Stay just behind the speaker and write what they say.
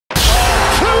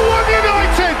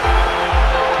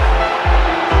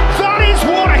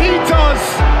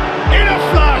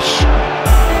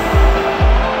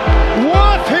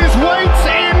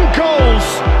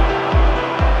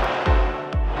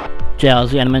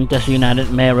Chelsea and Manchester United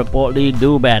may reportedly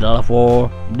do battle for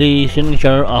the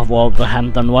signature of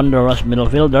Wolverhampton Wanderers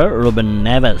midfielder Ruben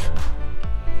Neves.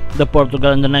 The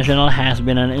Portugal international has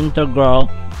been an integral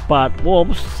part of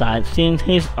Wolves' side since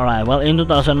his arrival in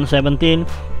 2017,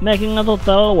 making a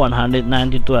total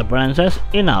 192 appearances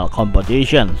in all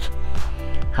competitions.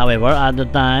 However, at the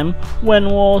time when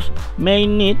Wolves may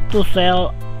need to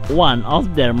sell one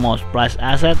of their most prized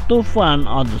assets to fund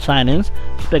other signings,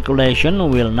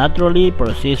 speculation will naturally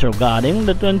persist regarding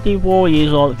the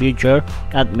 24-year-old future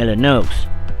at Millernooks.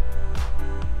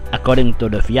 According to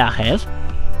the Viajes,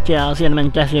 Chelsea and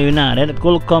Manchester United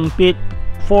could compete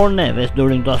for Neves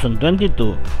during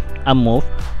 2022, a move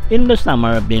in the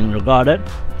summer being regarded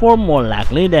for more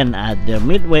likely than at the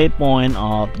midway point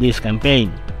of this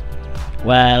campaign.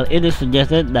 While it is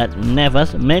suggested that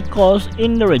Neves may cost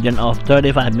in the region of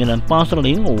 £35 million,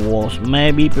 Wolves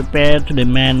may be prepared to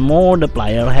demand more, the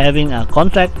player having a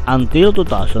contract until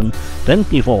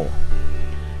 2024.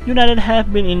 United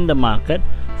have been in the market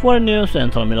for a new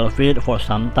central midfield for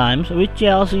some time, with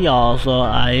Chelsea also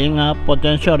eyeing up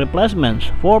potential replacements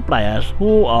for players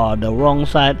who are the wrong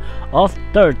side of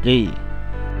 30.